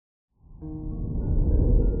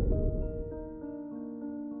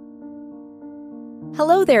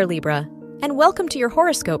Hello there, Libra, and welcome to your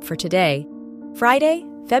horoscope for today, Friday,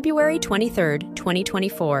 February 23rd,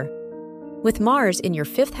 2024. With Mars in your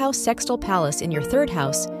 5th house sextile Pallas in your 3rd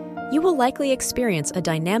house, you will likely experience a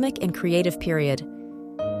dynamic and creative period.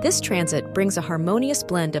 This transit brings a harmonious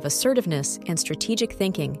blend of assertiveness and strategic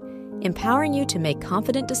thinking, empowering you to make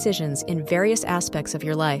confident decisions in various aspects of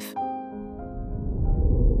your life.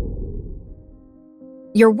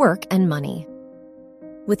 Your work and money.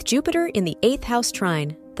 With Jupiter in the 8th house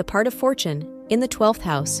trine, the part of fortune, in the 12th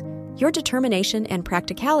house, your determination and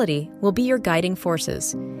practicality will be your guiding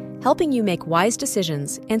forces, helping you make wise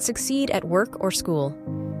decisions and succeed at work or school.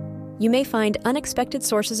 You may find unexpected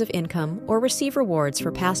sources of income or receive rewards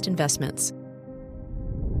for past investments.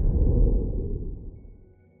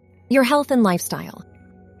 Your health and lifestyle.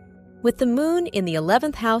 With the moon in the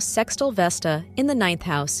 11th house sextile Vesta in the 9th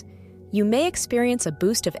house, you may experience a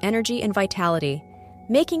boost of energy and vitality,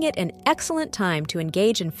 making it an excellent time to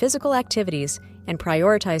engage in physical activities and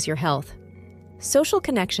prioritize your health. Social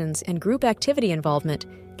connections and group activity involvement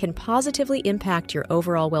can positively impact your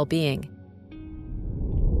overall well-being.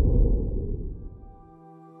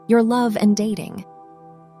 Your love and dating.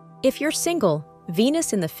 If you're single,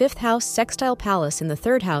 Venus in the 5th house sextile Pallas in the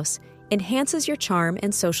 3rd house enhances your charm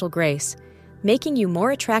and social grace, making you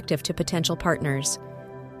more attractive to potential partners.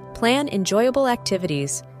 Plan enjoyable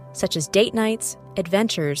activities, such as date nights,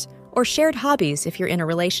 adventures, or shared hobbies if you're in a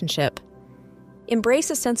relationship. Embrace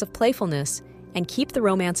a sense of playfulness and keep the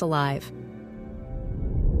romance alive.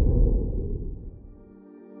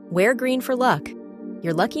 Wear green for luck.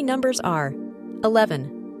 Your lucky numbers are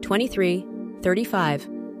 11, 23, 35,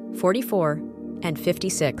 44, and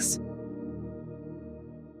 56.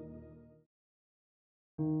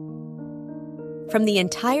 From the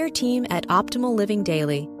entire team at Optimal Living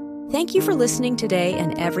Daily, thank you for listening today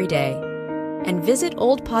and every day. And visit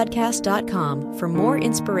oldpodcast.com for more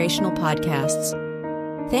inspirational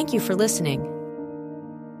podcasts. Thank you for listening.